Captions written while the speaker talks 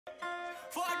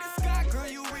Fuck the sky, girl,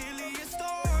 you really a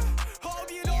star. Hope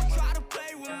you don't try to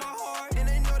play with my heart. And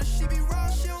they know that she be raw,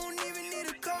 she don't even need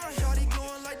a car. Shawty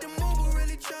glowing like the moon, but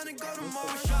really tryna go to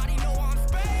Mars. Shawty know I'm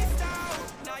spaced out.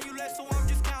 Now you left, so I'm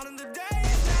just counting the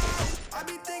days now. I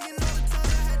be thinking all the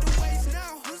times I had to waste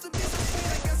now. Used to be so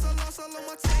sweet, I guess I lost all of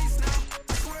my taste now.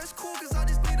 I swear it's cool, cause I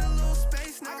just need a little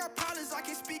space now. I got problems I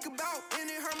can't speak about,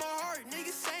 and it hurt my heart.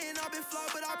 Niggas saying I've been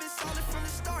flawed, but I've been solid from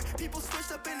the start. People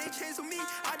switched up and they changed with me.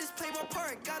 I just play my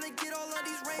part, gotta get all of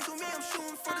these rings with me. I'm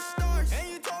shooting for the stars. And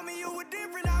you told me you were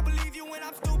different, I believe you when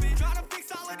I'm stupid. Trying to fix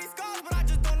all of these scars, but I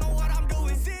just don't know what I'm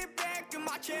doing. Sit back in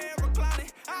my chair, reclining,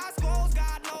 eyes closed,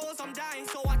 God knows I'm dying.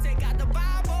 So I take out the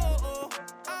Bible,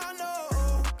 I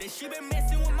know that she been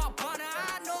messing with my partner,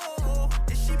 I know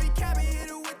that she be capping, hit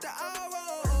her with the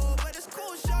arrow. But it's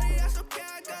cool, shorty, that's okay,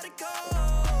 I gotta go.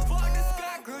 Fuck the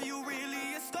sky, girl, you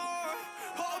really a star.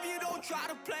 Hope you don't try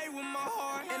to play with my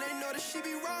heart. And they know that she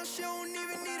be wrong, she don't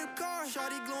even need a car.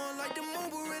 Shawty glowing like the moon,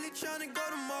 but really tryna go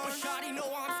to Mars. But shawty know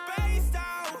I'm spaced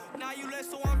out. Now you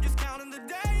left, so I'm just counting the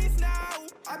days now.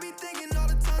 I be thinking all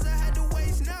the times I had to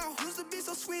waste now. Used to be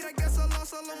so sweet, I guess I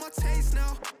lost all of my taste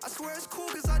now. I swear it's cool,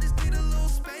 cause I just need a little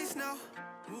space now.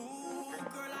 Ooh,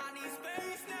 girl, I need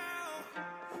space now.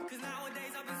 Cause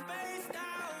nowadays I've been spaced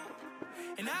out.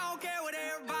 And I don't care what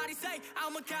everybody say,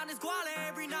 I'ma count this guala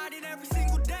every night and every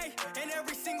single day. And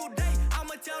every single day,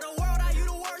 I'ma tell the world how you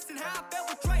the worst and how I felt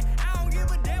betrayed. I don't give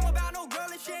a damn about no girl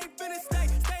and she ain't finna stay.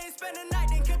 Stay and spend the night,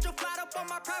 then catch a flight up on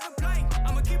my private plane.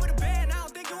 I'ma keep it a band, I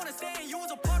don't think you understand. You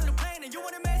was a part of the plan and you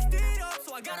wanna mess it up,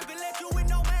 so I gotta be left you with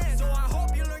no man. So I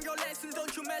hope you learn your lessons,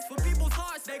 don't you mess with people's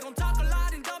hearts. They gon' talk a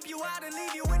lot and dump you out and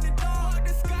leave you in the dark. Fuck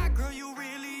the sky, girl, you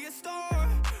really a star.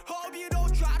 Hope you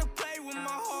don't try to play with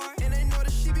my heart. And they know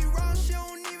that she be wrong, she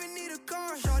don't even need a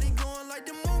car. Shawty glowing like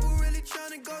the moon, but really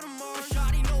tryna go to Mars. But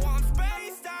shawty know I'm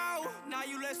spaced out. Now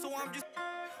you left, so I'm just.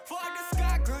 Fuck the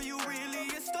sky, girl, you really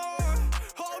a star.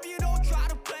 Hope you don't try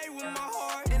to play with my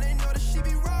heart. And they know that she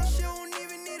be wrong, she don't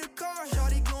even need a car.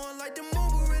 Shawty glowing like the moon,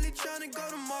 but really tryna go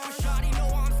to Mars. But shawty know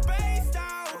I'm spaced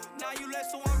out. Now you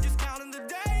left, so I'm just counting the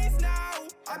days now.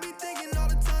 I be thinking all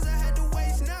the times I had to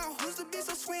waste now. Used to be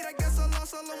so sweet, I guess I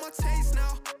lost all of my taste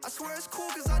now. I swear it's cool,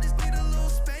 cause I just need a little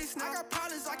space now. I got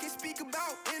problems I can't speak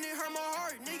about, and it hurt my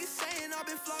heart. Niggas saying I've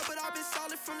been flawed, but I've been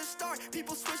solid from the start.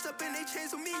 People switched up and they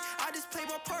changed with me. I just play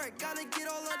my part, gotta get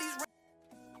all of these